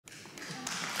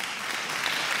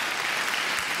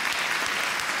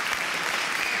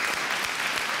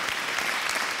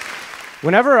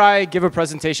Whenever I give a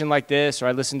presentation like this or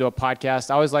I listen to a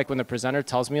podcast, I always like when the presenter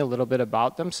tells me a little bit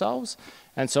about themselves.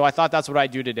 And so I thought that's what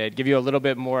I'd do today, give you a little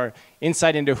bit more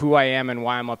insight into who I am and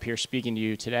why I'm up here speaking to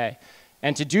you today.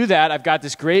 And to do that, I've got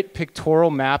this great pictorial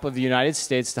map of the United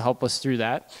States to help us through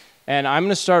that. And I'm going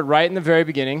to start right in the very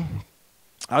beginning.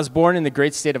 I was born in the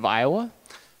great state of Iowa.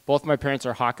 Both my parents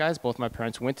are Hawkeyes. Both my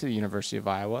parents went to the University of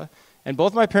Iowa. And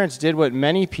both my parents did what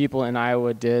many people in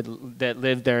Iowa did that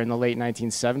lived there in the late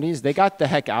 1970s. They got the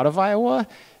heck out of Iowa,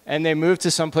 and they moved to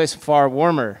someplace far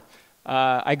warmer.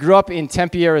 I grew up in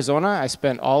Tempe, Arizona. I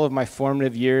spent all of my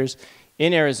formative years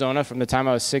in Arizona from the time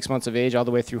I was 6 months of age all the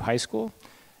way through high school.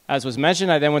 As was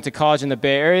mentioned, I then went to college in the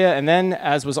Bay Area, and then,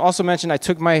 as was also mentioned, I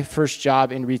took my first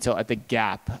job in retail at the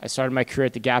Gap. I started my career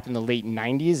at the Gap in the late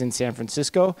 90s in San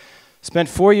Francisco. Spent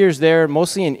 4 years there,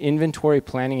 mostly in inventory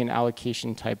planning and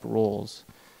allocation type roles.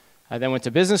 I then went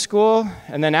to business school,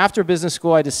 and then after business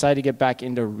school, I decided to get back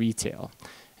into retail.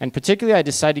 And particularly, I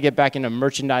decided to get back into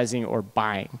merchandising or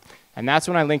buying. And that's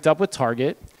when I linked up with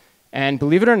Target. And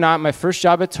believe it or not, my first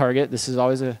job at Target, this is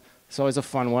always a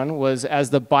fun one, was as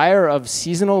the buyer of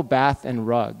seasonal bath and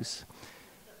rugs.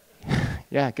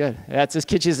 Yeah, good. That's as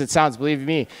kitschy as it sounds, believe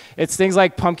me. It's things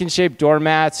like pumpkin-shaped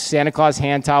doormats, Santa Claus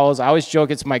hand towels. I always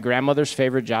joke it's my grandmother's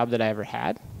favorite job that I ever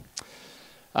had.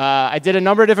 I did a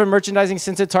number of different merchandising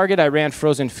stints at Target. I ran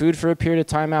frozen food for a period of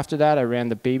time after that. I ran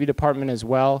the baby department as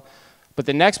well. But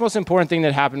the next most important thing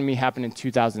that happened to me happened in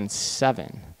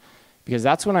 2007, because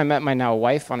that's when I met my now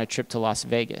wife on a trip to Las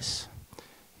Vegas.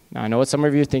 Now, I know what some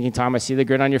of you are thinking, Tom, I see the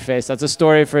grin on your face. That's a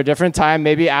story for a different time.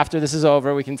 Maybe after this is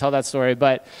over, we can tell that story.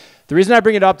 But the reason I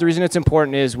bring it up, the reason it's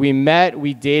important is we met,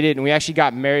 we dated, and we actually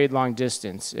got married long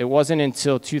distance. It wasn't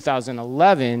until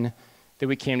 2011 that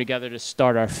we came together to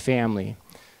start our family.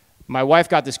 My wife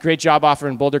got this great job offer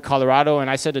in Boulder, Colorado, and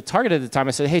I said to Target at the time,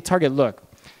 I said, hey, Target, look,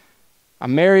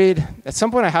 I'm married. At some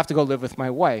point, I have to go live with my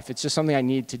wife. It's just something I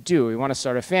need to do. We want to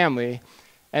start a family.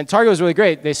 And Target was really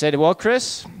great. They said, well,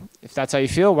 Chris, if that's how you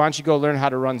feel, why don't you go learn how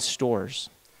to run stores?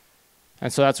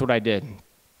 And so that's what I did.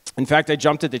 In fact, I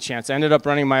jumped at the chance. I ended up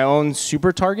running my own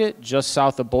super Target just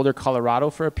south of Boulder, Colorado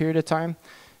for a period of time.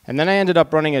 And then I ended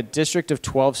up running a district of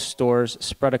 12 stores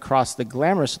spread across the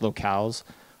glamorous locales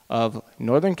of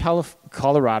northern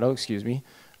Colorado,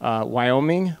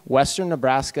 Wyoming, western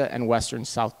Nebraska, and western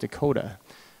South Dakota.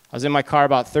 I was in my car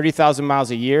about 30,000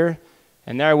 miles a year.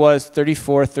 And there I was,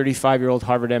 34, 35-year-old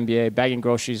Harvard MBA, bagging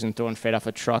groceries and throwing freight off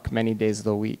a truck many days of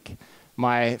the week.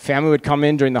 My family would come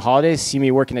in during the holidays, see me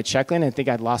working at Checkland, and think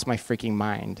I'd lost my freaking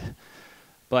mind.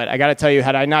 But I got to tell you,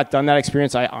 had I not done that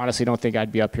experience, I honestly don't think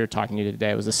I'd be up here talking to you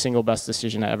today. It was the single best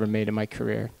decision I ever made in my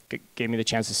career. It gave me the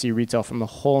chance to see retail from a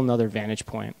whole nother vantage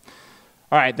point.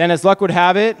 All right, then as luck would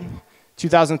have it,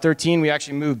 2013, we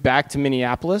actually moved back to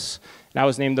Minneapolis, and I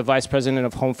was named the Vice President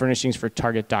of Home Furnishings for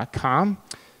Target.com.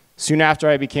 Soon after,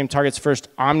 I became Target's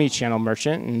first Omnichannel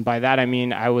merchant, and by that I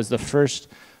mean I was the first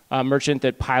merchant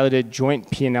that piloted joint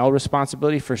P&L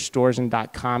responsibility for stores and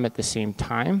 .com at the same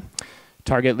time.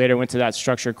 Target later went to that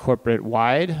structure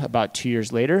corporate-wide about 2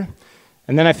 years later.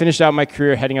 And then I finished out my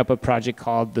career heading up a project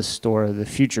called the Store of the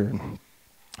Future,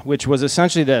 which was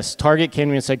essentially this. Target came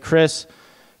to me and said, Chris,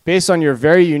 based on your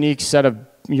very unique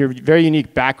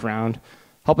background,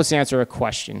 help us answer a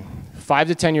question. 5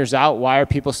 to 10 years out, why are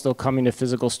people still coming to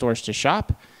physical stores to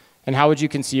shop? And how would you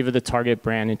conceive of the Target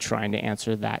brand in trying to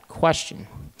answer that question?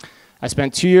 I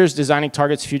spent 2 years designing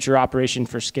Target's future operation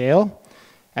for scale.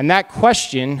 And that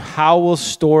question, how will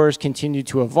stores continue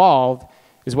to evolve,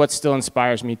 is what still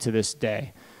inspires me to this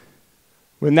day.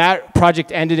 When that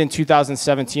project ended in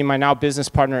 2017, my now business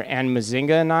partner, Ann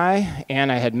Mazinga,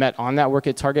 and I had met on that work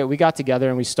at Target. We got together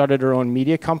and we started our own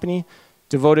media company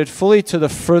devoted fully to the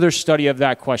further study of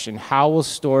that question. How will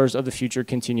stores of the future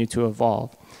continue to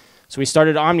evolve? So we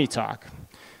started Omni Talk.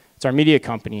 It's our media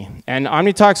company. And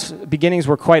Omni Talk's beginnings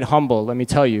were quite humble, let me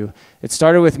tell you. It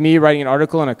started with me writing an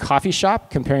article in a coffee shop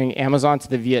comparing Amazon to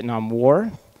the Vietnam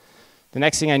War. The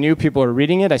next thing I knew, people were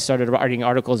reading it. I started writing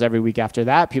articles every week after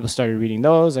that. People started reading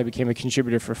those. I became a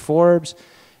contributor for Forbes.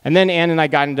 And then Ann and I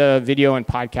got into video and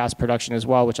podcast production as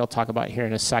well, which I'll talk about here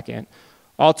in a second.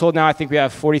 All told now, I think we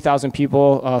have 40,000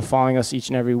 people following us each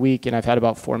and every week, and I've had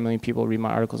about 4 million people read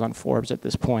my articles on Forbes at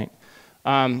this point.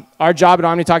 Our job at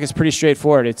Omni Talk is pretty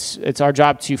straightforward. It's our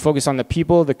job to focus on the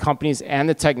people, the companies, and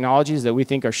the technologies that we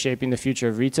think are shaping the future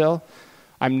of retail.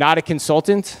 I'm not a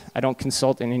consultant. I don't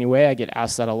consult in any way. I get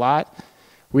asked that a lot.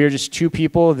 We are just two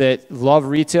people that love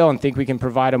retail and think we can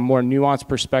provide a more nuanced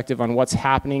perspective on what's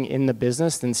happening in the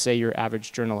business than, say, your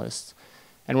average journalist.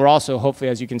 And we're also, hopefully,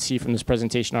 as you can see from this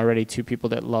presentation already, two people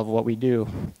that love what we do.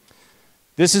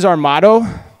 This is our motto: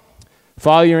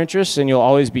 Follow your interests and you'll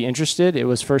always be interested. It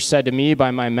was first said to me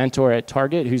by my mentor at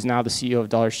Target, who's now the CEO of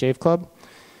Dollar Shave Club.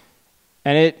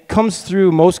 And it comes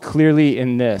through most clearly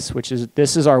in this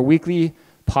is our weekly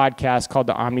podcast called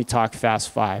the Omni Talk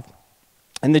Fast 5.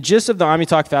 And the gist of the Omni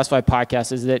Talk Fast 5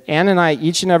 podcast is that Ann and I,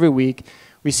 each and every week,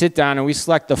 we sit down and we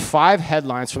select the 5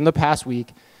 headlines from the past week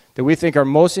that we think are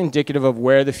most indicative of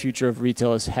where the future of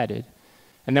retail is headed.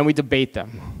 And then we debate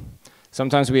them.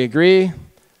 Sometimes we agree,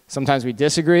 sometimes we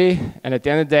disagree, and at the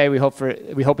end of the day, we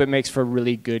hope it makes for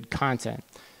really good content.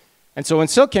 And so when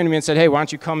Silk came to me and said, hey, why don't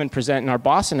you come and present in our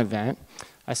Boston event,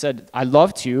 I said, I'd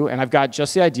love to, and I've got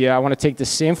just the idea. I want to take the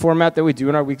same format that we do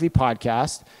in our weekly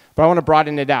podcast, but I want to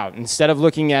broaden it out. Instead of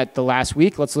looking at the last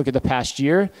week, let's look at the past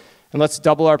year, and let's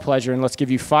double our pleasure, and let's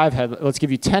give you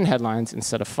 10 headlines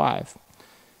instead of 5.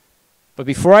 But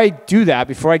before I do that,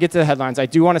 before I get to the headlines, I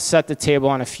do want to set the table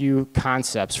on a few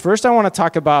concepts. First, I want to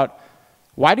talk about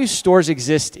why do stores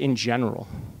exist in general?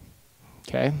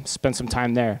 Okay, spend some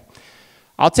time there.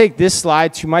 I'll take this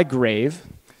slide to my grave,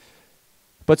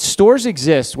 but stores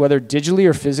exist, whether digitally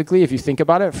or physically, if you think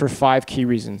about it, for 5 key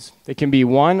reasons. They can be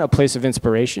 1, a place of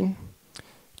inspiration,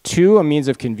 2, a means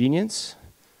of convenience,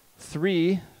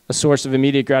 3, a source of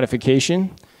immediate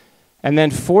gratification, and then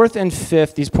 4th and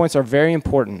 5th, these points are very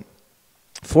important.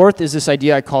 4th is this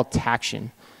idea I call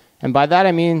taction. And by that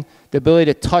I mean the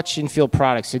ability to touch and feel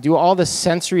products, to do all the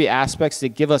sensory aspects that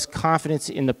give us confidence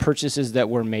in the purchases that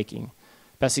we're making.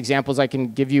 Best examples I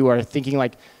can give you are thinking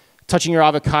like touching your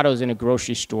avocados in a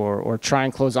grocery store or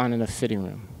trying clothes on in a fitting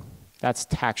room. That's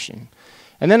taction.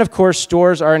 And then, of course,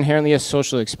 stores are inherently a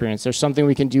social experience. There's something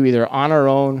we can do either on our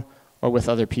own or with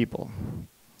other people.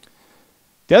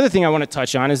 The other thing I want to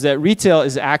touch on is that retail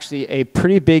is actually a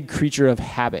pretty big creature of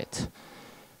habit,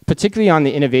 particularly on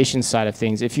the innovation side of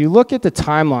things. If you look at the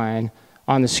timeline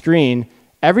on the screen,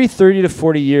 every 30 to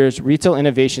 40 years, retail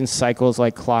innovation cycles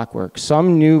like clockwork.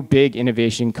 Some new big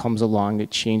innovation comes along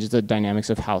that changes the dynamics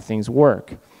of how things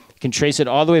work. You can trace it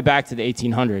all the way back to the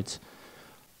 1800s.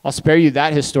 I'll spare you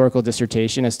that historical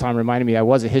dissertation. As Tom reminded me, I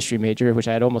was a history major, which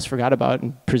I had almost forgot about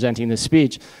in presenting this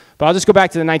speech. But I'll just go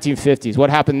back to the 1950s. What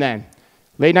happened then?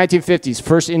 Late 1950s,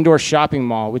 first indoor shopping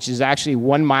mall, which is actually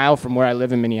 1 mile from where I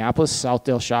live in Minneapolis,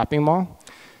 Southdale Shopping Mall.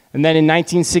 And then in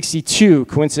 1962,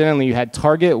 coincidentally, you had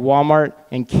Target, Walmart,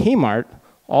 and Kmart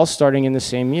all starting in the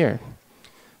same year.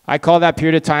 I call that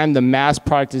period of time the mass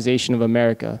productization of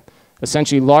America.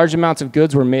 Essentially, large amounts of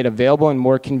goods were made available and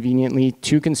more conveniently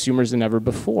to consumers than ever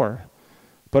before.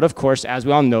 But of course, as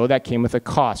we all know, that came with a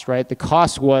cost, right? The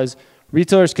cost was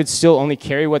retailers could still only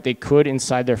carry what they could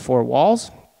inside their 4 walls.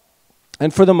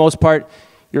 And for the most part,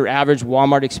 your average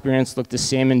Walmart experience looked the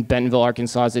same in Bentonville,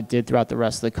 Arkansas as it did throughout the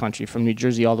rest of the country, from New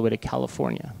Jersey all the way to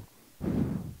California.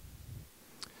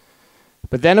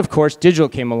 But then, of course, digital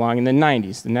came along in the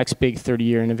 90s, the next big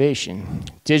 30-year innovation.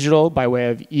 Digital, by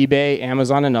way of eBay,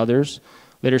 Amazon, and others,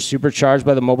 later supercharged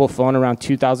by the mobile phone around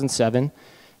 2007.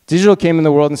 Digital came in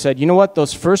the world and said, you know what,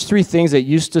 those first 3 things that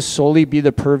used to solely be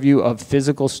the purview of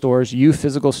physical stores, you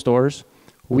physical stores,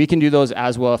 we can do those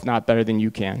as well, if not better than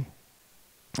you can.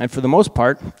 And for the most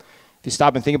part, if you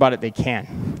stop and think about it, they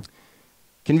can.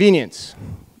 Convenience.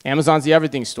 Amazon's the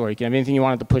everything store. You can have anything you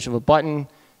want at the push of a button.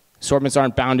 Assortments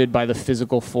aren't bounded by the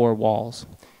physical 4 walls.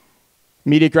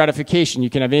 Immediate gratification. You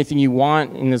can have anything you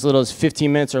want in as little as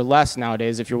 15 minutes or less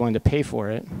nowadays if you're willing to pay for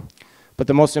it. But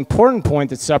the most important point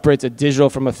that separates a digital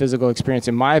from a physical experience,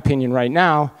 in my opinion right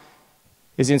now,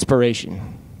 is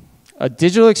inspiration. A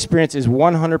digital experience is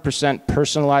 100%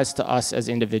 personalized to us as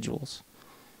individuals.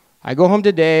 I go home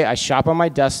today, I shop on my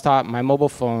desktop, my mobile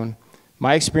phone.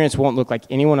 My experience won't look like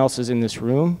anyone else's in this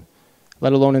room,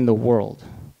 let alone in the world.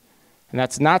 And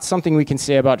that's not something we can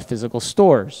say about physical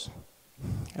stores,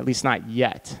 at least not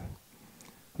yet.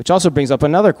 Which also brings up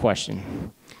another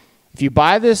question. If you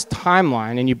buy this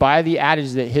timeline and you buy the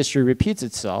adage that history repeats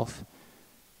itself,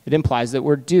 it implies that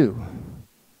we're due.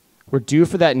 We're due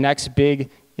for that next big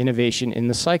innovation in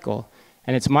the cycle.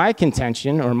 And it's my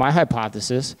contention, or my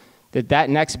hypothesis, that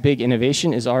next big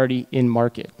innovation is already in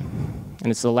market. And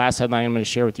it's the last headline I'm going to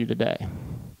share with you today. All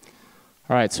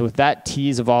right, so with that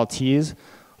tease of all tease,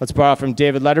 let's borrow from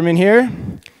David Letterman here,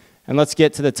 and let's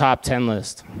get to the top 10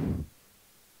 list.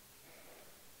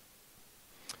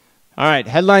 All right,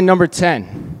 headline number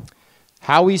 10,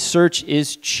 how we search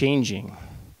is changing.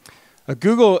 A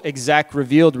Google exec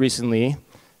revealed recently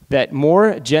that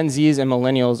more Gen Zs and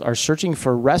millennials are searching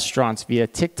for restaurants via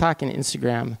TikTok and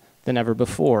Instagram than ever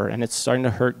before, and it's starting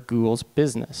to hurt Google's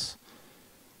business.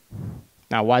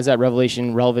 Now, why is that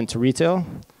revelation relevant to retail?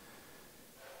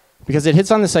 Because it hits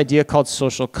on this idea called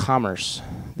social commerce.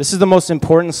 This is the most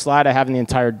important slide I have in the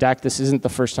entire deck. This isn't the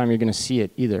first time you're going to see it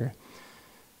either.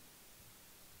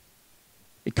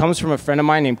 It comes from a friend of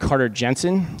mine named Carter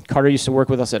Jensen. Carter used to work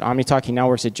with us at Omni Talk. He now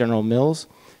works at General Mills.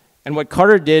 And what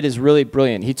Carter did is really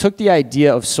brilliant. He took the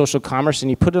idea of social commerce and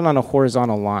he put it on a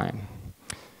horizontal line.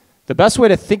 The best way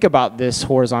to think about this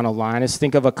horizontal line is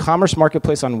think of a commerce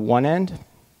marketplace on one end,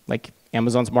 like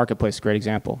Amazon's marketplace, great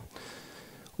example.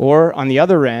 Or on the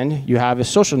other end, you have a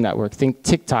social network. Think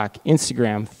TikTok,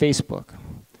 Instagram, Facebook.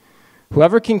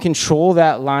 Whoever can control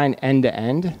that line end to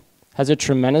end has a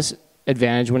tremendous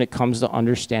advantage when it comes to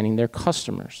understanding their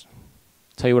customers.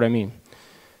 I'll tell you what I mean.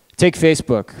 Take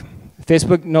Facebook.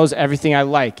 Facebook knows everything I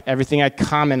like, everything I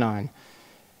comment on,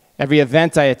 every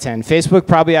event I attend. Facebook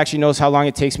probably actually knows how long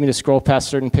it takes me to scroll past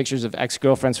certain pictures of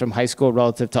ex-girlfriends from high school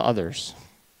relative to others.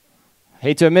 I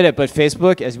hate to admit it, but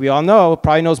Facebook, as we all know,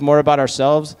 probably knows more about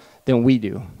ourselves than we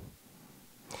do.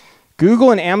 Google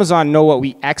and Amazon know what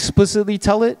we explicitly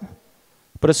tell it,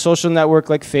 but a social network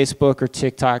like Facebook or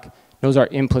TikTok knows our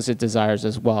implicit desires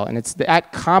as well. And it's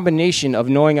that combination of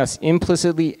knowing us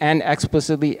implicitly and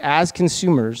explicitly as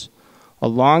consumers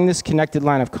along this connected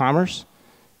line of commerce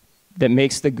that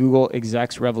makes the Google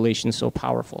execs revelation so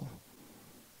powerful.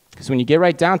 Because when you get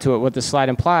right down to it, what the slide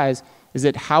implies is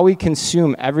that how we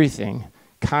consume everything,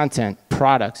 content,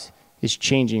 products, is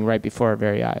changing right before our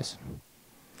very eyes.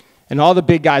 And all the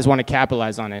big guys want to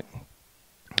capitalize on it.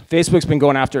 Facebook's been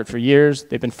going after it for years.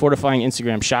 They've been fortifying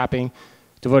Instagram shopping,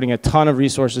 devoting a ton of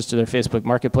resources to their Facebook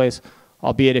marketplace,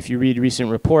 albeit if you read recent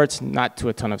reports, not to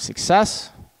a ton of success.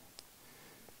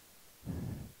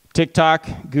 TikTok,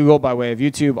 Google, by way of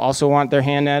YouTube, also want their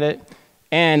hand at it.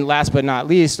 And last but not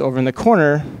least, over in the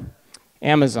corner,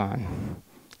 Amazon.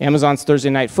 Amazon's Thursday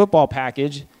Night Football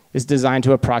package is designed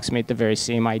to approximate the very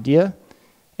same idea,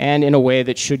 and in a way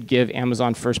that should give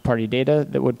Amazon first-party data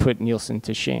that would put Nielsen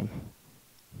to shame.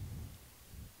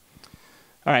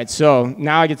 All right, so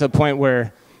now I get to the point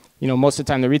where, most of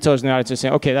the time the retailers in the audience are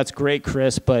saying, okay, that's great,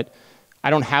 Chris, but I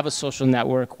don't have a social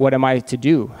network. What am I to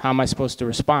do? How am I supposed to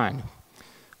respond?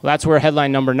 Well, that's where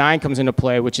headline number 9 comes into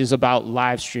play, which is about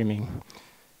live streaming.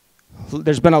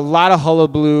 There's been a lot of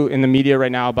hullabaloo in the media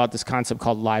right now about this concept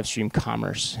called live stream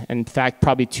commerce. In fact,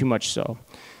 probably too much so.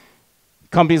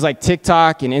 Companies like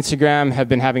TikTok and Instagram have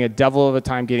been having a devil of a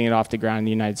time getting it off the ground in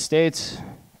the United States.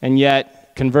 And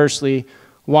yet, conversely,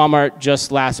 Walmart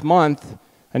just last month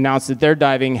announced that they're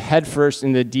diving headfirst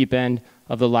in the deep end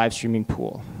of the live streaming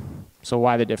pool. So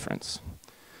why the difference?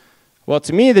 Well,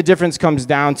 to me, the difference comes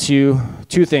down to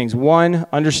 2 things. 1,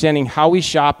 understanding how we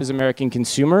shop as American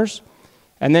consumers.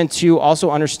 And then 2, also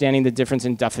understanding the difference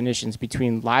in definitions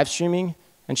between live streaming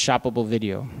and shoppable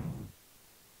video.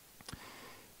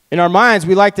 In our minds,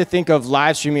 we like to think of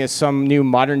live streaming as some new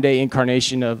modern day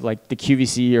incarnation of like the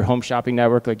QVC or home shopping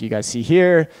network like you guys see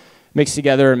here, mixed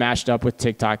together or mashed up with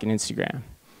TikTok and Instagram.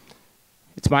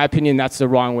 It's my opinion that's the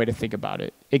wrong way to think about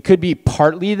it. It could be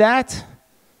partly that,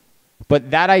 but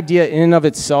that idea in and of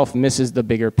itself misses the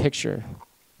bigger picture.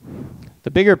 The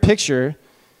bigger picture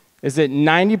is that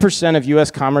 90% of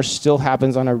US commerce still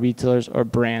happens on a retailer's or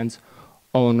brand's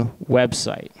own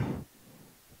website,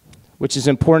 which is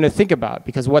important to think about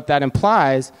because what that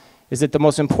implies is that the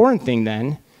most important thing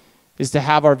then is to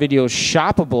have our videos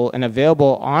shoppable and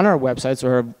available on our websites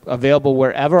or available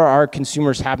wherever our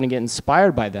consumers happen to get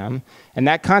inspired by them. And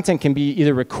that content can be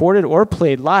either recorded or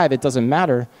played live, it doesn't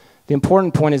matter. The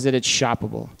important point is that it's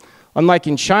shoppable. Unlike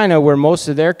in China, where most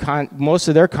of their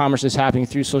commerce is happening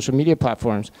through social media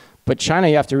platforms. But China,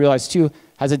 you have to realize too,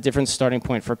 has a different starting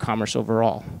point for commerce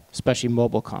overall, especially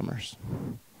mobile commerce.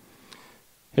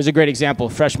 Here's a great example,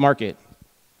 Fresh Market.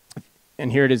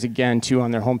 And here it is again, too,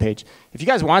 on their homepage. If you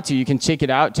guys want to, you can check it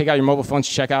out. Take out your mobile phones,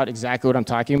 check out exactly what I'm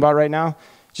talking about right now.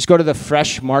 Just go to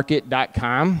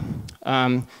thefreshmarket.com.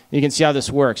 You can see how this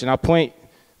works. And I'll point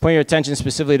your attention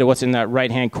specifically to what's in that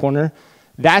right-hand corner.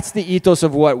 That's the ethos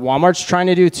of what Walmart's trying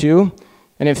to do, too.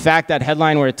 And in fact, that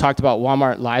headline where it talked about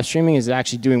Walmart live streaming is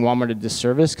actually doing Walmart a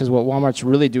disservice because what Walmart's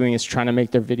really doing is trying to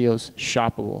make their videos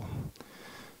shoppable.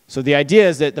 So the idea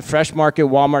is that the Fresh Market,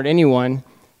 Walmart, anyone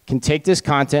can take this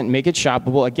content and make it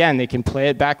shoppable. Again, they can play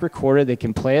it back recorded, they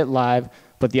can play it live,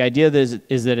 but the idea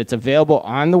is that it's available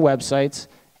on the websites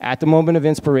at the moment of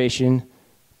inspiration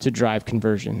to drive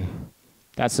conversion.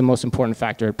 That's the most important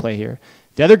factor at play here.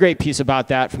 The other great piece about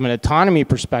that from an autonomy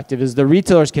perspective is the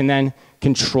retailers can then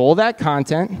control that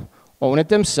content, own it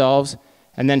themselves,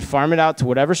 and then farm it out to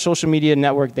whatever social media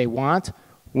network they want,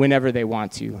 whenever they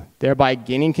want to, thereby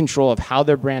gaining control of how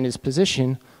their brand is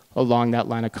positioned along that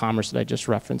line of commerce that I just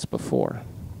referenced before.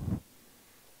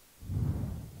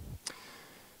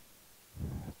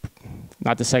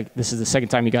 This is the second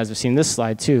time you guys have seen this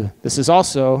slide too. This is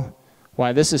also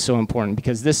why this is so important,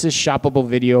 because this is shoppable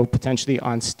video potentially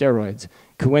on steroids.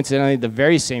 Coincidentally, the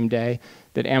very same day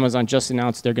that Amazon just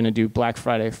announced they're going to do Black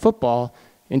Friday football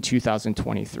in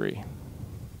 2023.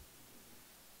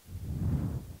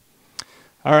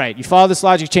 All right, you follow this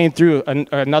logic chain through,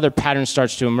 another pattern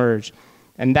starts to emerge.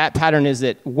 And that pattern is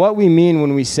that what we mean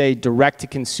when we say direct to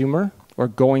consumer or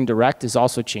going direct is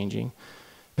also changing,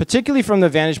 particularly from the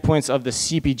vantage points of the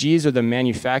CPGs or the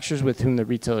manufacturers with whom the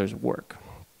retailers work.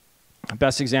 The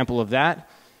best example of that,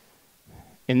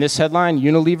 in this headline,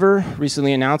 Unilever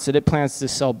recently announced that it plans to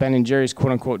sell Ben & Jerry's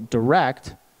quote unquote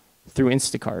direct through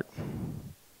Instacart.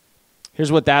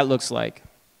 Here's what that looks like.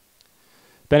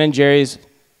 Ben & Jerry's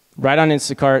right on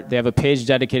Instacart, they have a page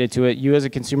dedicated to it. You as a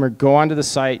consumer go onto the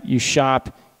site, you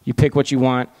shop, you pick what you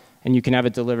want, and you can have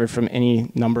it delivered from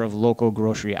any number of local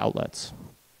grocery outlets.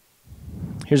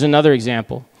 Here's another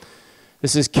example.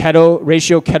 This is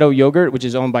Ratio Keto Yogurt, which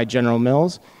is owned by General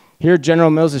Mills. Here, General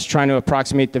Mills is trying to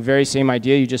approximate the very same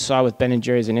idea you just saw with Ben &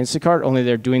 Jerry's and Instacart, only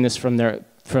they're doing this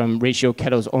from Ratio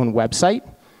Keto's own website.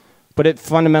 But it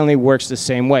fundamentally works the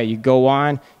same way. You go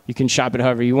on, you can shop it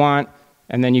however you want,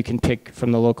 and then you can pick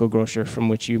from the local grocer from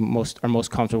which you are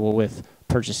most comfortable with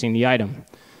purchasing the item.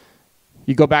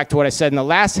 You go back to what I said in the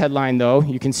last headline, though,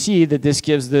 you can see that this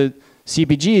gives the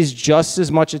CPGs just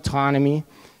as much autonomy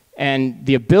and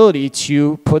the ability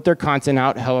to put their content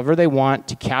out however they want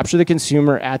to capture the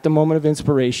consumer at the moment of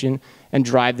inspiration and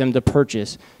drive them to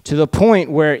purchase, to the point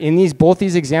where in both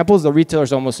these examples, the retailer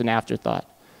is almost an afterthought.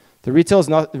 The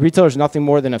retailer is nothing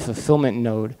more than a fulfillment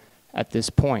node at this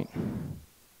point.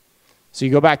 So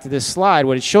you go back to this slide,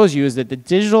 what it shows you is that the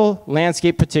digital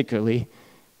landscape particularly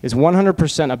is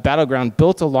 100% a battleground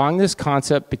built along this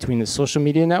concept between the social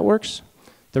media networks,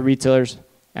 the retailers,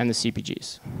 and the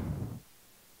CPGs.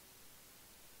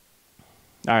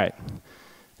 All right,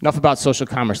 enough about social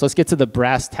commerce. Let's get to the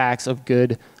brass tacks of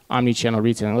good omnichannel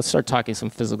retailing. Let's start talking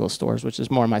some physical stores, which is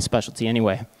more my specialty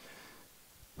anyway.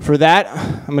 For that,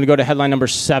 I'm going to go to headline number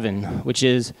 7, which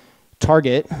is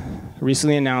Target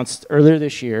recently announced earlier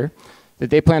this year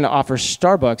that they plan to offer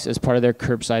Starbucks as part of their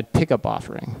curbside pickup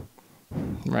offering.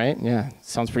 Right? Yeah,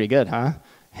 sounds pretty good, huh?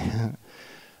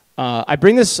 I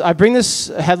bring this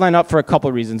headline up for a couple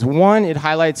of reasons. One, it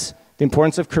highlights the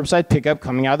importance of curbside pickup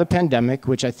coming out of the pandemic,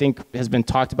 which I think has been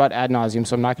talked about ad nauseum,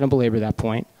 so I'm not going to belabor that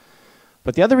point.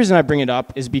 But the other reason I bring it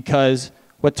up is because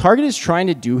what Target is trying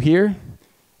to do here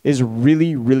is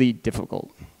really, really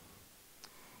difficult.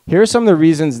 Here are some of the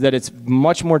reasons that it's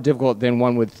much more difficult than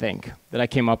one would think that I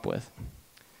came up with.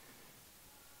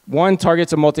 One,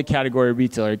 Target's a multi-category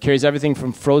retailer. It carries everything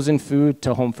from frozen food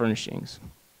to home furnishings.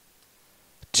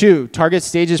 2, Target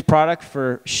stages product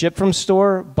for ship from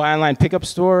store, buy online, pickup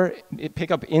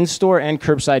in store, and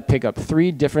curbside pickup.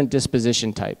 3 different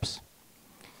disposition types.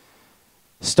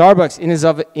 Starbucks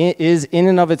is in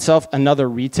and of itself another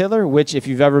retailer, which if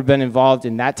you've ever been involved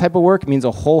in that type of work means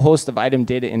a whole host of item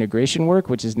data integration work,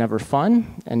 which is never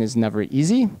fun and is never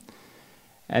easy.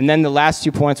 And then the last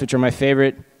 2 points, which are my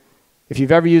favorite. If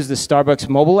you've ever used the Starbucks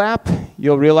mobile app,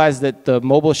 you'll realize that the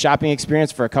mobile shopping experience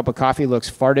for a cup of coffee looks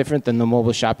far different than the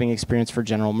mobile shopping experience for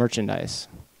general merchandise.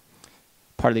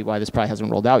 Partly why this probably hasn't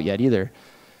rolled out yet either.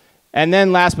 And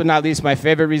then last but not least, my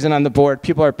favorite reason on the board,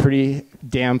 people are pretty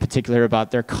damn particular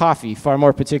about their coffee, far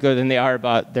more particular than they are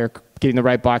about their getting the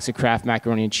right box of Kraft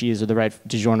macaroni and cheese or the right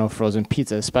DiGiorno frozen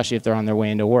pizza, especially if they're on their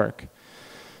way into work.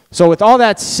 So with all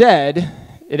that said,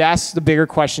 it asks the bigger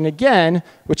question again,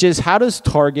 which is how does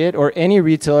Target, or any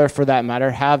retailer for that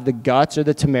matter, have the guts or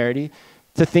the temerity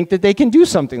to think that they can do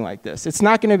something like this? It's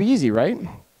not going to be easy, right?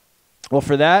 Well,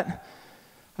 for that,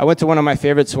 I went to one of my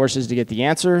favorite sources to get the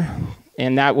answer,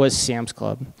 and that was Sam's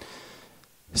Club.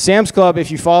 Sam's Club, if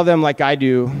you follow them like I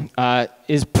do,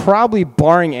 is probably,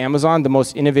 barring Amazon, the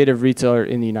most innovative retailer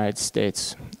in the United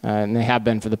States. And they have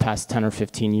been for the past 10 or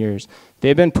 15 years.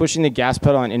 They've been pushing the gas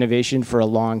pedal on innovation for a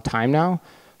long time now.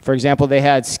 For example, they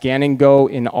had Scan and Go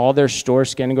in all their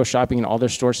stores, Scan and Go shopping in all their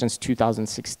stores since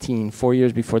 2016, 4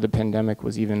 years before the pandemic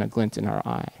was even a glint in our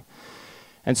eye.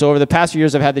 And so over the past few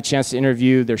years, I've had the chance to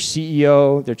interview their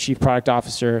CEO, their chief product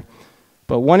officer.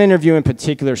 But one interview in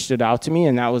particular stood out to me,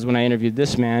 and that was when I interviewed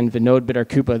this man, Vinod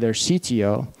Biddarkuppa, their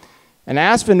CTO. And I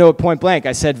asked Vinod point blank,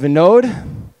 I said,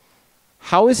 Vinod,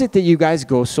 how is it that you guys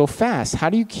go so fast?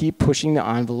 How do you keep pushing the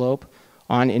envelope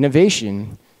on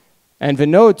innovation? And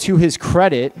Vinod, to his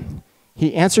credit,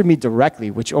 he answered me directly,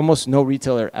 which almost no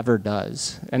retailer ever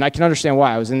does. And I can understand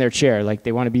why. I was in their chair. Like,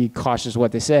 they want to be cautious of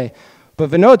what they say. But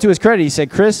Vinod, to his credit, he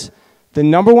said, Chris, the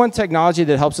 #1 technology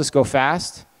that helps us go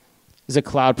fast is a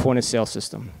cloud point-of-sale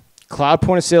system. Cloud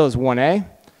point-of-sale is 1A,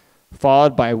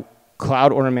 followed by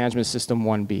cloud order management system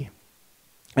 1B.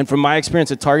 And from my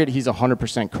experience at Target, he's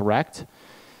 100% correct.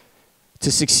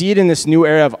 To succeed in this new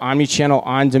era of omnichannel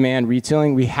on-demand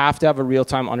retailing, we have to have a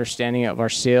real-time understanding of our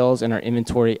sales and our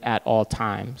inventory at all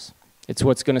times. It's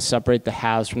what's going to separate the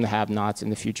haves from the have-nots in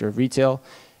the future of retail.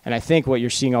 And I think what you're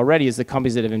seeing already is the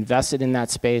companies that have invested in that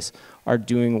space are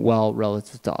doing well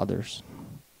relative to others.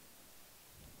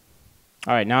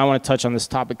 All right, now I want to touch on this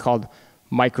topic called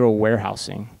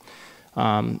micro-warehousing.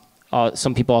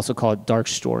 Some people also call it dark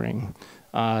storing.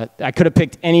 I could have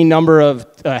picked any number of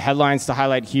headlines to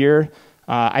highlight here.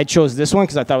 I chose this one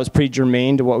because I thought it was pretty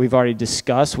germane to what we've already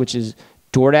discussed, which is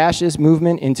DoorDash's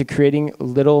movement into creating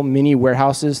little mini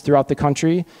warehouses throughout the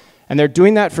country. And they're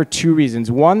doing that for two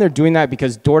reasons. One, they're doing that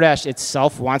because DoorDash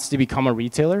itself wants to become a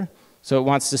retailer. So it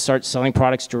wants to start selling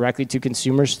products directly to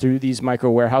consumers through these micro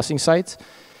warehousing sites.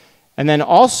 And then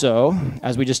also,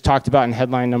 as we just talked about in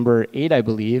headline number 8, I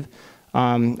believe,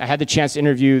 I had the chance to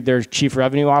interview their chief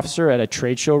revenue officer at a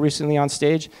trade show recently on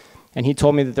stage. And he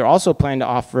told me that they're also planning to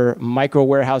offer micro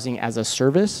warehousing as a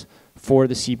service for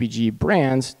the CPG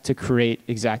brands to create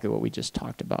exactly what we just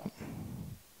talked about.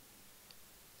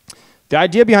 The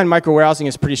idea behind micro warehousing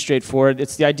is pretty straightforward.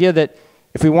 It's the idea that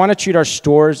if we want to treat our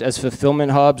stores as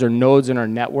fulfillment hubs or nodes in our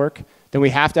network, then we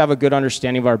have to have a good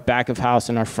understanding of our back of house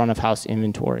and our front of house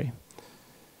inventory.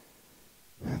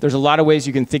 There's a lot of ways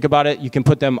you can think about it. You can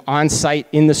put them on site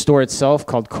in the store itself,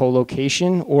 called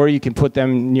co-location, or you can put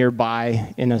them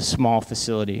nearby in a small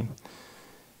facility.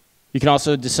 You can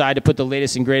also decide to put the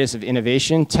latest and greatest of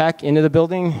innovation tech into the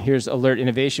building. Here's Alert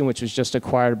Innovation, which was just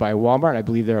acquired by Walmart. I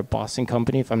believe they're a Boston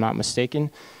company, if I'm not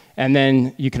mistaken. And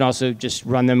then you can also just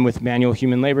run them with manual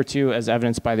human labor too, as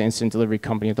evidenced by the instant delivery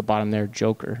company at the bottom there,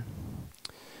 Joker.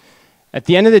 At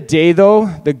the end of the day, though,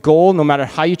 the goal, no matter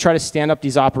how you try to stand up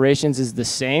these operations, is the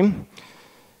same.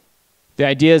 The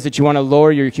idea is that you want to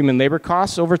lower your human labor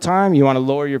costs over time. You want to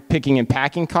lower your picking and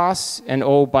packing costs. And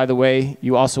oh, by the way,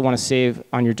 you also want to save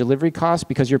on your delivery costs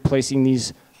because you're placing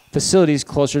these facilities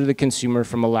closer to the consumer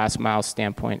from a last mile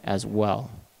standpoint as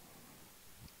well.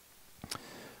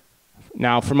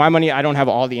 Now, for my money, I don't have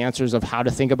all the answers of how to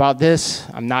think about this.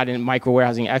 I'm not a micro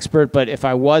warehousing expert, but if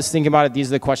I was thinking about it, these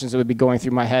are the questions that would be going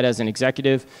through my head as an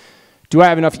executive. Do I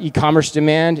have enough e-commerce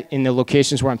demand in the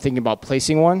locations where I'm thinking about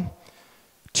placing one?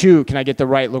 2, can I get the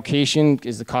right location?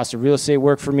 Is the cost of real estate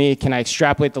work for me? Can I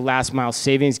extrapolate the last mile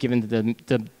savings given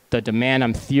the demand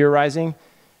I'm theorizing?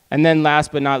 And then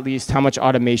last but not least, how much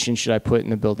automation should I put in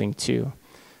the building too?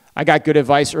 I got good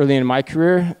advice early in my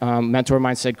career. A mentor of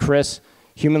mine said, Chris,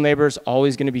 human labor is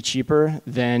always going to be cheaper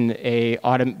than a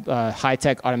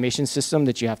high-tech automation system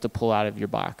that you have to pull out of your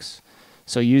box.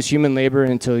 So use human labor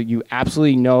until you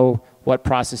absolutely know what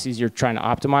processes you're trying to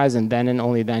optimize, and then and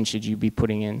only then should you be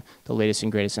putting in the latest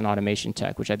and greatest in automation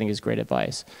tech, which I think is great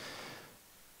advice.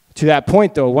 To that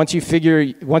point, though, once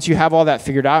you have all that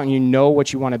figured out and you know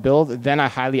what you want to build, then I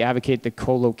highly advocate the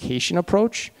co-location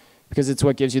approach because it's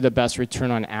what gives you the best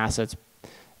return on assets.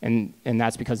 And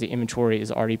that's because the inventory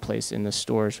is already placed in the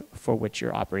stores for which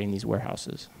you're operating these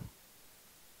warehouses.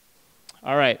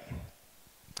 All right.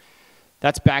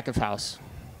 That's back of house.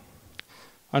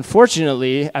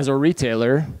 Unfortunately, as a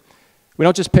retailer, we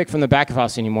don't just pick from the back of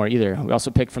house anymore either. We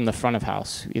also pick from the front of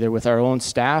house, either with our own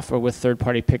staff or with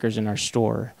third-party pickers in our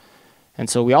store. And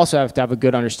so we also have to have a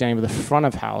good understanding of the front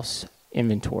of house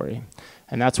inventory.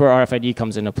 And that's where RFID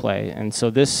comes into play. And so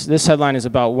this headline is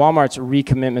about Walmart's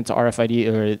recommitment to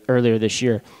RFID earlier this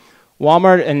year.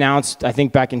 Walmart announced, I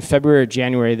think back in February or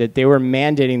January, that they were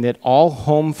mandating that all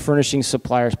home furnishing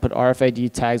suppliers put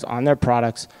RFID tags on their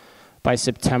products by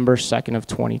September 2nd of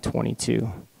 2022.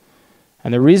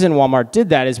 And the reason Walmart did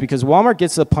that is because Walmart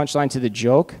gets the punchline to the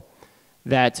joke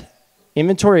that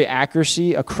inventory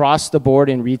accuracy across the board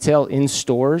in retail, in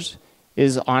stores,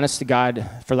 is honest to God,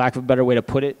 for lack of a better way to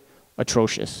put it,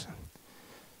 atrocious.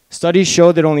 Studies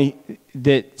show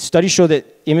that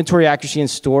inventory accuracy in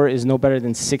store is no better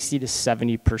than 60 to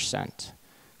 70%.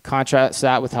 Contrast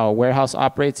that with how a warehouse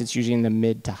operates, it's usually in the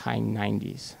mid to high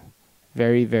 90s.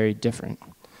 Very, very different.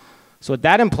 So what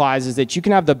that implies is that you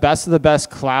can have the best of the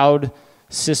best cloud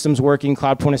systems working,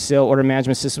 cloud point of sale, order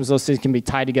management systems, those things can be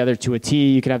tied together to a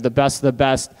T. You can have the best of the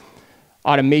best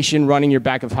automation running your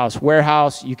back of house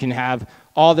warehouse. You can have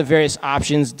all the various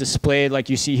options displayed like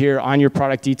you see here on your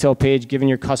product detail page, giving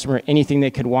your customer anything they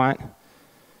could want.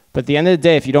 But at the end of the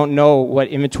day, if you don't know what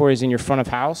inventory is in your front of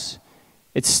house,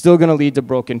 it's still going to lead to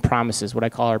broken promises, what I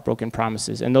call our broken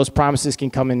promises. And those promises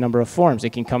can come in a number of forms. They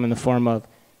can come in the form of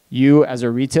you as a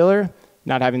retailer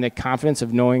not having the confidence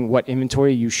of knowing what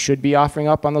inventory you should be offering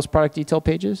up on those product detail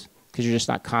pages because you're just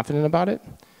not confident about it.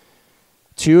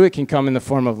 2, it can come in the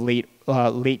form of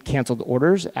late canceled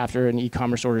orders after an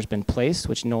e-commerce order has been placed,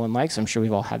 which no one likes. I'm sure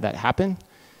we've all had that happen.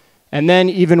 And then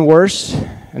even worse,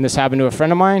 and this happened to a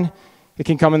friend of mine, it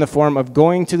can come in the form of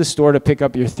going to the store to pick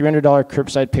up your $300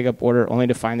 curbside pickup order only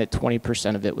to find that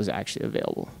 20% of it was actually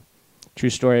available. True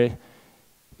story.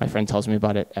 My friend tells me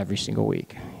about it every single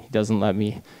week. He doesn't let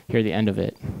me hear the end of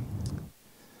it.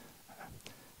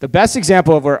 The best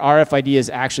example of where RFID is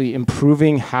actually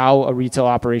improving how a retail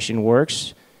operation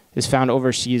works is found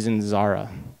overseas in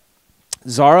Zara.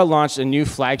 Zara launched a new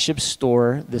flagship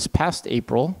store this past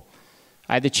April.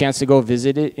 I had the chance to go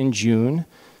visit it in June,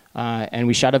 and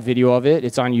we shot a video of it.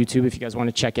 It's on YouTube if you guys want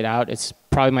to check it out. It's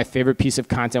probably my favorite piece of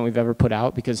content we've ever put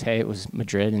out because, hey, it was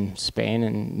Madrid and Spain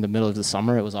and in the middle of the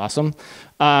summer. It was awesome.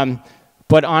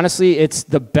 But honestly, it's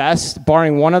the best,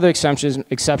 barring one other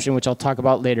exception, which I'll talk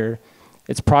about later.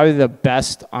 It's probably the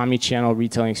best omni-channel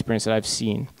retailing experience that I've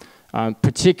seen,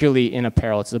 particularly in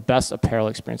apparel. It's the best apparel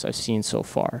experience I've seen so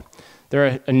far. There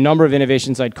are a number of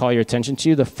innovations I'd call your attention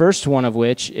to, the first one of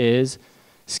which is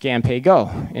Scan, Pay,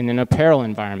 Go in an apparel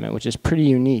environment, which is pretty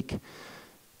unique.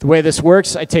 The way this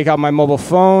works, I take out my mobile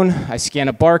phone, I scan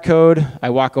a barcode, I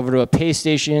walk over to a pay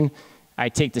station, I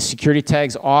take the security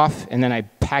tags off, and then I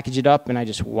package it up and I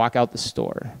just walk out the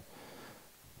store.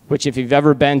 Which, if you've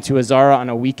ever been to a Zara on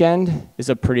a weekend, is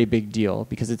a pretty big deal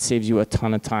because it saves you a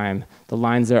ton of time. The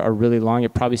lines there are really long.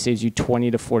 It probably saves you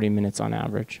 20 to 40 minutes on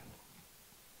average.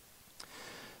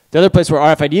 The other place where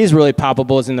RFID is really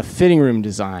palpable is in the fitting room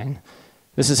design.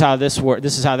 This is how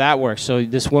that works. So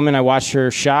this woman, I watched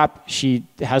her shop. She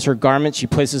has her garments. She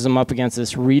places them up against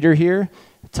this reader here.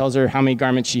 It tells her how many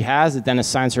garments she has. It then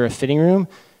assigns her a fitting room.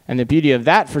 And the beauty of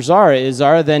that for Zara is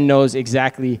Zara then knows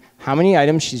exactly how many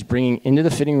items she's bringing into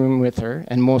the fitting room with her,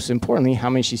 and most importantly, how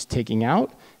many she's taking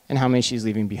out and how many she's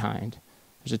leaving behind.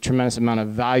 There's a tremendous amount of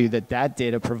value that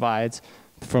data provides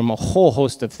from a whole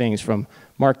host of things, from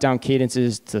markdown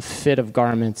cadences to fit of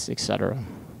garments, etc.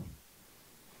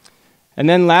 And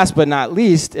then last but not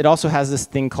least, it also has this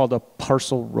thing called a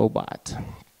parcel robot.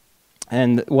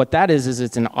 And what that is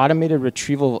it's an automated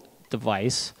retrieval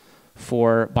device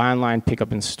for buy online, pick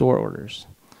up in store orders.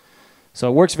 So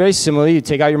it works very similarly. You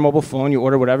take out your mobile phone, you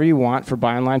order whatever you want for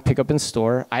buy online, pick up in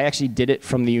store. I actually did it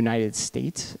from the United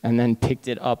States and then picked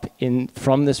it up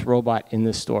from this robot in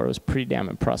this store. It was pretty damn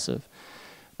impressive.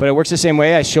 But it works the same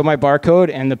way. I show my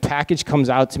barcode and the package comes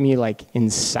out to me like in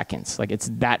seconds. Like it's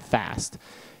that fast.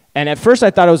 And at first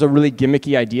I thought it was a really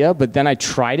gimmicky idea, but then I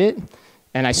tried it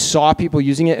and I saw people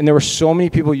using it, and there were so many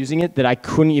people using it that I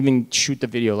couldn't even shoot the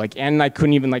video. And I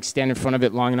couldn't even stand in front of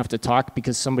it long enough to talk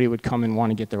because somebody would come and want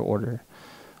to get their order.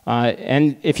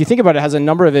 And if you think about it, it has a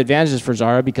number of advantages for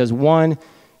Zara because one,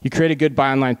 you create a good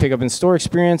buy online, pick up in store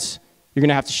experience, you're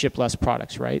gonna have to ship less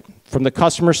products, right? From the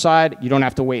customer side, you don't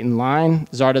have to wait in line.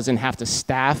 Zara doesn't have to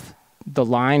staff the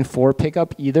line for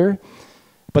pickup either.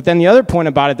 But then the other point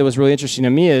about it that was really interesting to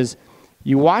me is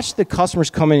you watch the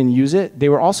customers come in and use it. They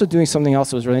were also doing something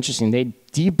else that was really interesting. They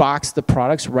deboxed the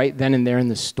products right then and there in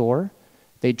the store.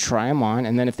 They'd try them on,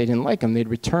 and then if they didn't like them, they'd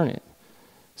return it.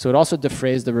 So it also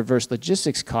defrays the reverse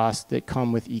logistics costs that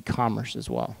come with e-commerce as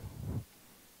well.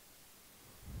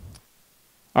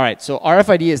 All right, so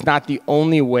RFID is not the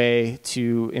only way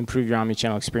to improve your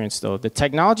omnichannel experience, though.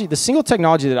 The single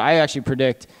technology that I actually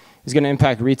predict is going to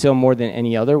impact retail more than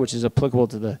any other, which is applicable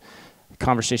to the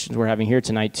conversations we're having here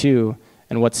tonight, too,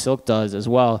 and what Silk does as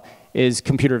well, is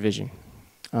computer vision.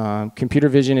 Computer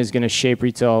vision is going to shape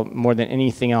retail more than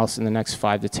anything else in the next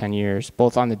 5 to 10 years,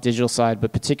 both on the digital side,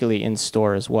 but particularly in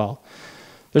store as well.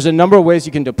 There's a number of ways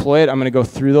you can deploy it. I'm going to go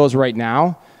through those right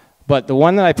now. But the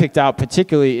one that I picked out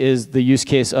particularly is the use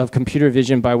case of computer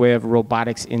vision by way of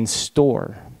robotics in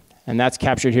store. And that's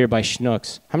captured here by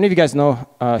Schnucks. How many of you guys know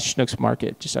Schnucks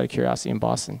Market, just out of curiosity, in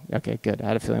Boston? Okay, good. I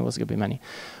had a feeling it wasn't going to be many.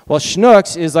 Well,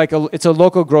 Schnucks is it's a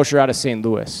local grocer out of St.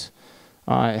 Louis.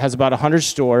 It has about 100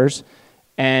 stores.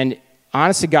 And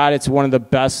honest to God, it's one of the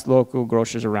best local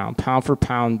grocers around. Pound for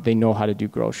pound, they know how to do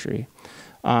grocery.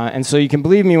 And so you can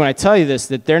believe me when I tell you this,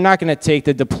 that they're not going to take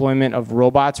the deployment of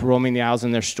robots roaming the aisles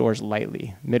in their stores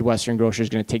lightly. Midwestern Grocer is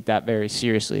going to take that very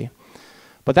seriously.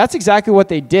 But that's exactly what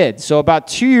they did. So about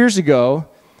 2 years ago,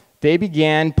 they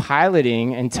began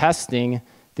piloting and testing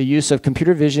the use of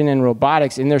computer vision and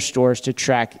robotics in their stores to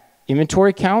track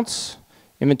inventory counts,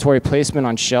 inventory placement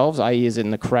on shelves, i.e. is it in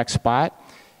the correct spot,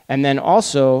 and then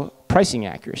also pricing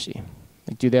accuracy.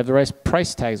 Like, do they have the right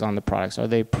price tags on the products? Are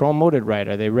they promoted right?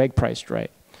 Are they reg priced right?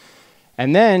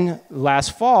 And then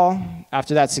last fall,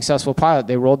 after that successful pilot,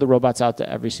 they rolled the robots out to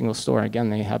every single store. Again,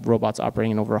 they have robots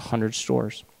operating in over 100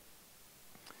 stores.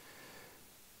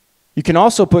 You can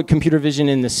also put computer vision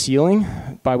in the ceiling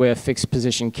by way of fixed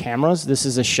position cameras. This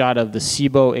is a shot of the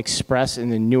Cibo Express in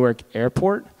the Newark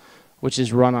airport, which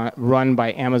is run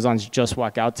by Amazon's Just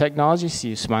Walk Out technology. See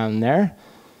you smiling there.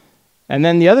 And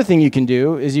then the other thing you can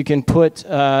do is you can put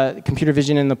computer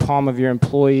vision in the palm of your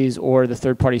employees or the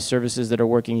third-party services that are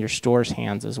working your store's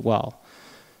hands as well.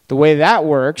 The way that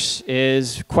works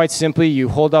is quite simply you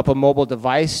hold up a mobile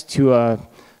device to a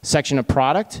section of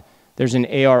product. There's an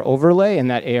AR overlay, and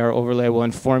that AR overlay will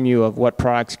inform you of what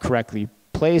products correctly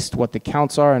placed, what the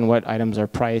counts are, and what items are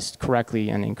priced correctly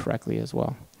and incorrectly as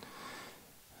well.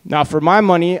 Now, for my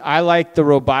money, I like the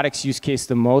robotics use case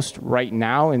the most right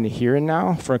now in the here and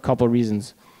now for a couple of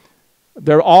reasons.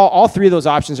 All three of those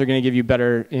options are going to give you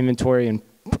better inventory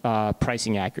and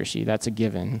pricing accuracy. That's a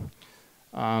given.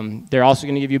 They're also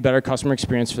going to give you better customer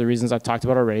experience for the reasons I've talked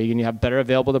about already. You're going to have better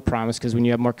available to promise because when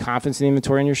you have more confidence in the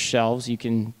inventory on your shelves, you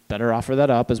can better offer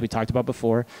that up, as we talked about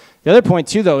before. The other point,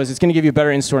 too, though, is it's going to give you better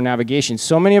in-store navigation.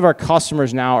 So many of our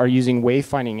customers now are using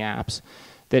wayfinding apps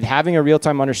that having a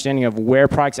real-time understanding of where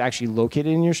products actually located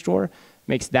in your store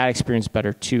makes that experience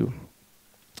better, too.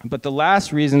 But the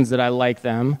last reasons that I like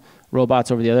them,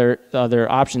 robots over the other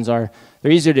options, are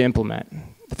they're easier to implement.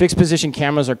 The fixed position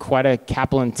cameras are quite a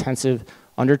capital-intensive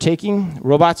undertaking.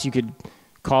 Robots, you could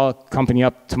call a company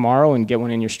up tomorrow and get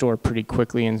one in your store pretty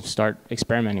quickly and start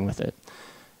experimenting with it.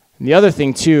 And the other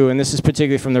thing too, and this is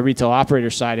particularly from the retail operator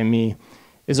side of me,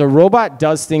 is a robot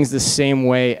does things the same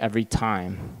way every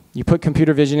time. You put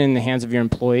computer vision in the hands of your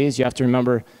employees, you have to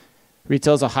remember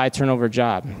retail is a high turnover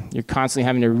job. You're constantly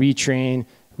having to retrain,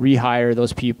 rehire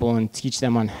those people and teach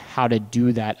them on how to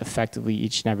do that effectively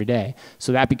each and every day.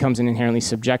 So that becomes an inherently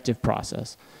subjective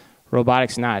process.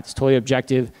 Robotics not. It's totally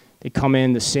objective. They come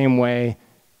in the same way,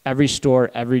 every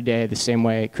store, every day, the same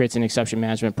way. It creates an exception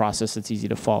management process that's easy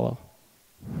to follow.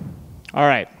 All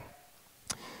right.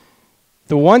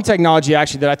 The one technology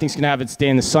actually that I think is going to have its day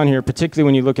in the sun here, particularly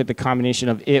when you look at the combination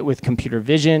of it with computer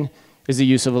vision, is the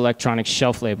use of electronic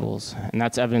shelf labels. And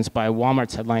that's evidenced by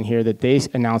Walmart's headline here that they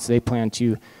announced they plan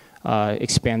to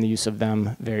expand the use of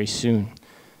them very soon.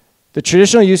 The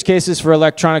traditional use cases for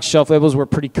electronic shelf labels were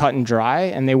pretty cut and dry,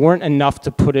 and they weren't enough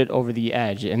to put it over the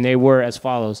edge. And they were as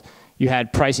follows. You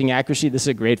had pricing accuracy. This is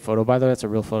a great photo, by the way. That's a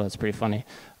real photo. That's pretty funny.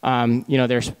 You know,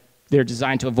 they're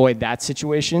designed to avoid that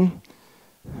situation,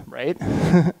 right?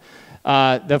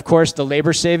 Of course, the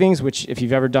labor savings, which if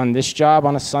you've ever done this job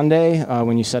on a Sunday,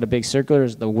 when you set a big circular,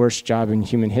 is the worst job in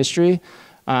human history.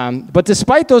 But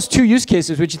despite those two use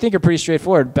cases, which you think are pretty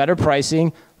straightforward, better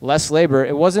pricing, less labor,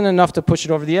 it wasn't enough to push it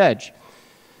over the edge.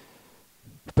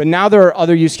 But now there are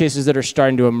other use cases that are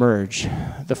starting to emerge.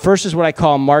 The first is what I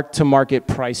call mark-to-market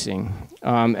pricing.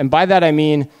 And by that I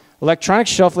mean electronic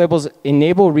shelf labels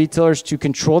enable retailers to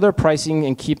control their pricing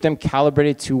and keep them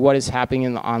calibrated to what is happening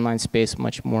in the online space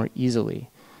much more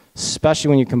easily, especially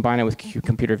when you combine it with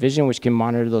computer vision, which can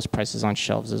monitor those prices on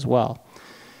shelves as well.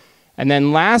 And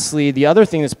then lastly, the other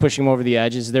thing that's pushing them over the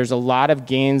edge is there's a lot of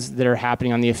gains that are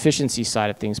happening on the efficiency side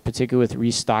of things, particularly with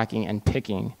restocking and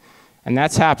picking. And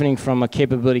that's happening from a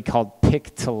capability called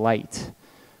pick to light,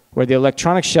 where the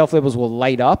electronic shelf labels will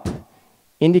light up,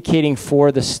 indicating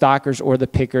for the stockers or the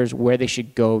pickers where they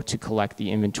should go to collect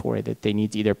the inventory that they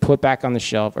need to either put back on the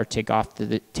shelf or take off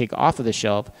of the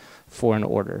shelf for an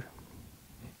order.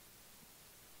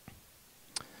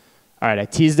 All right, I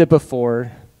teased it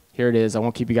before. Here it is. I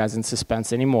won't keep you guys in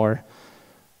suspense anymore.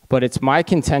 But it's my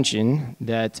contention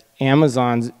that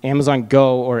Amazon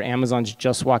Go, or Amazon's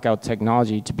Just Walk Out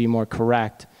technology, to be more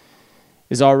correct,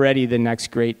 is already the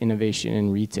next great innovation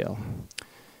in retail.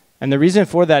 And the reason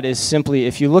for that is simply,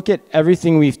 if you look at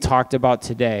everything we've talked about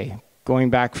today, going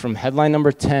back from headline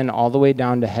number 10 all the way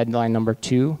down to headline number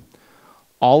 2,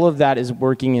 all of that is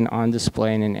working and on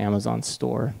display in an Amazon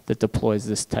store that deploys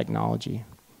this technology.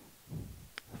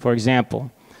 For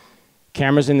example,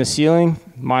 cameras in the ceiling,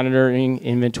 monitoring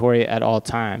inventory at all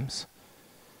times.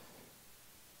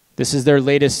 This is their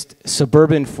latest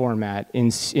suburban format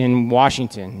in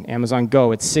Washington, Amazon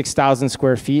Go. It's 6,000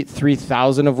 square feet,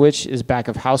 3,000 of which is back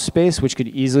of house space, which could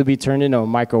easily be turned into a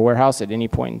micro warehouse at any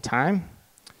point in time.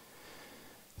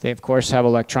 They, of course, have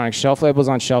electronic shelf labels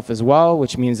on shelf as well,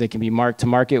 which means they can be marked to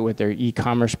market with their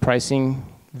e-commerce pricing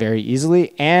very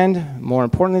easily. And more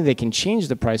importantly, they can change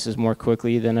the prices more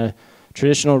quickly than a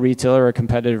traditional retailer or a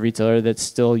competitive retailer that's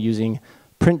still using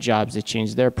print jobs to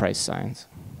change their price signs.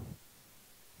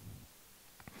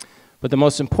 But the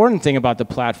most important thing about the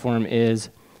platform is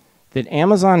that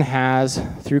Amazon has,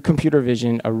 through computer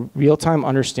vision, a real-time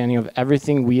understanding of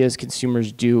everything we as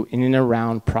consumers do in and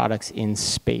around products in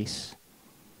space.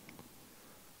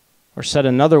 Or said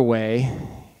another way,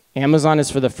 Amazon is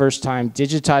for the first time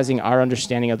digitizing our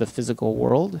understanding of the physical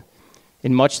world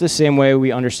in much the same way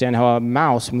we understand how a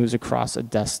mouse moves across a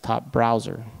desktop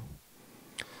browser.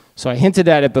 So I hinted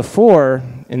at it before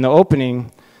in the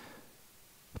opening,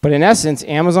 but in essence,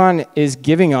 Amazon is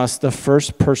giving us the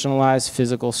first personalized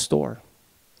physical store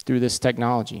through this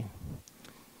technology.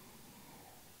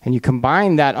 And you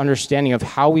combine that understanding of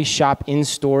how we shop in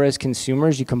store as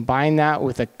consumers, you combine that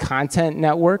with a content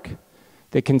network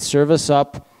that can serve us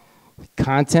up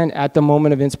content at the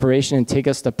moment of inspiration and take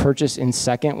us to purchase in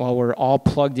second while we're all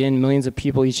plugged in, millions of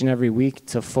people each and every week,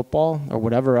 to football or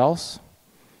whatever else.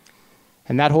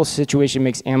 And that whole situation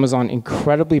makes Amazon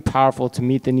incredibly powerful to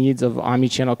meet the needs of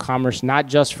omnichannel commerce, not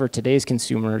just for today's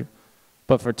consumer,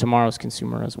 but for tomorrow's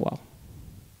consumer as well.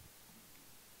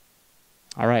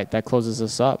 All right, that closes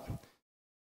us up.